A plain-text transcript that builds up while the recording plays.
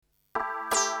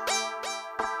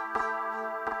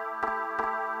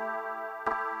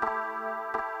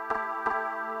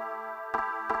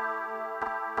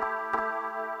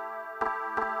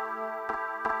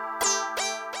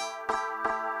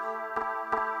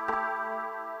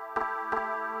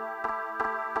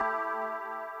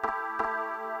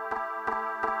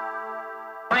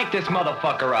crank this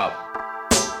motherfucker up.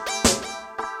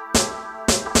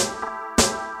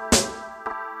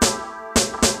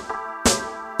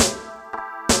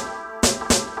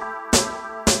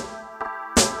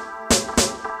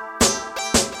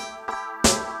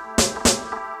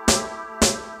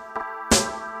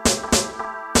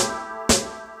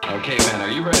 Okay, man, are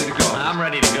you ready to go? I'm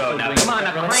ready to go. Now, come on,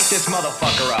 now crank this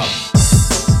motherfucker up.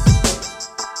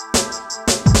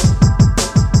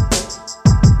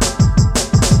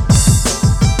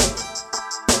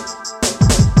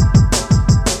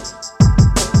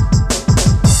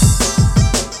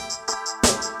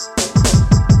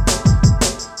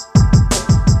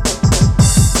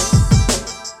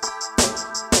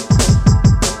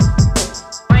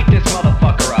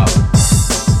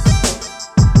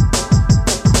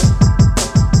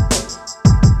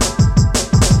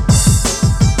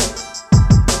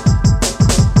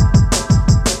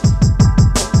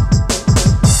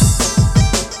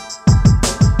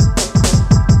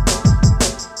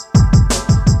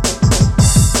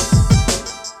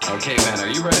 Okay, man, are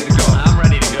you ready to go? I'm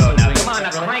ready to go. Now, come on,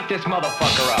 now crank this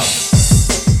motherfucker up.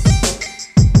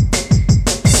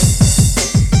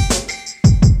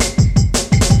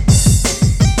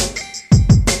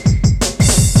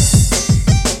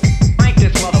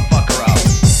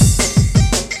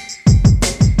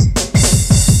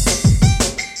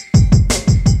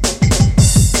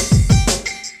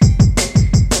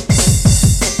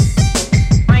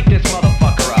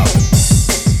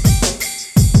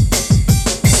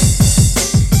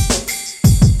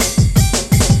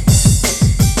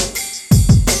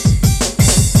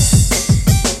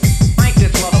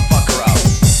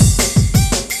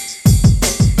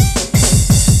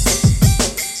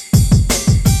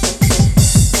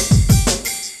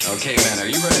 Okay, man,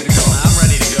 are you ready to go? I'm ready to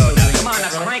go. Now, come on,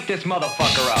 now crank this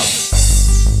motherfucker up.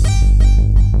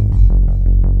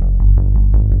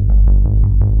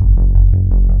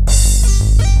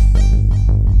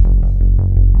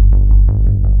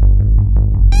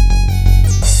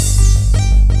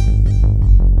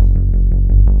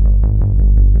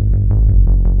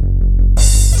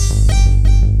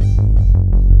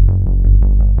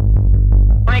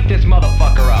 Crank this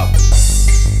motherfucker up.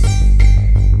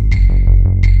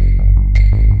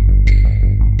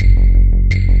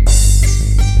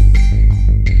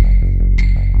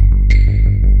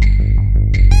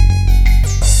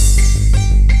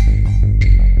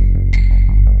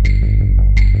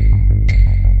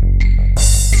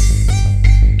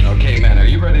 Okay, man, are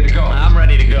you ready to go? I'm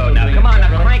ready to go. Now, come on,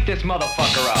 now crank this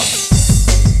motherfucker up.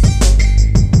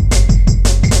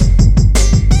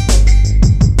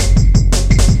 Motherfucker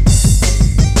up.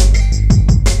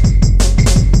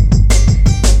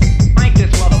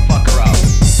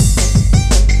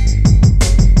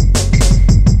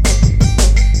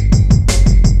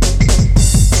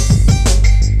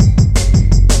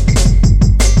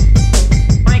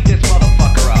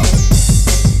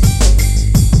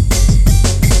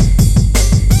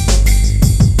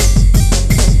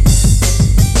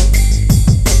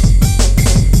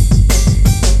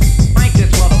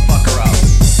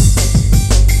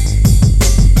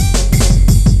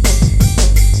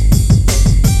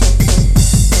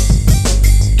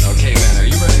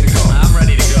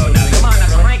 Crank this motherfucker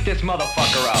up. Crank this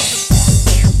motherfucker up.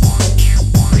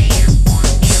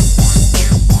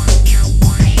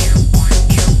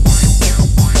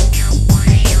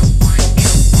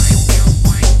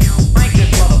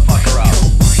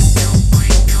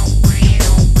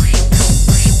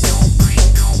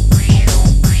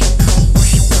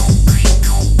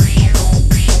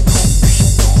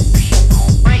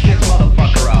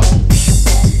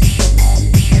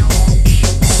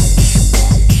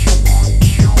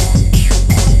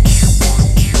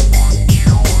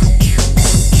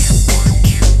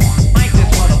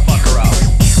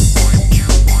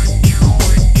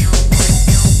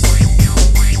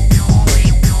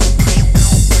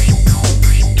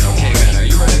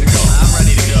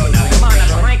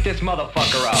 This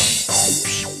motherfucker up.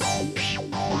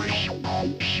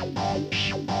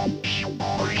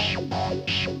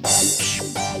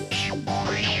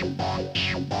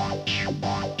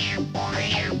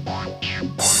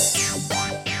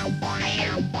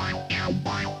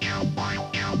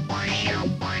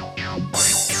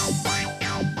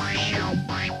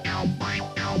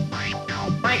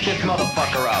 Crank this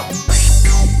motherfucker up.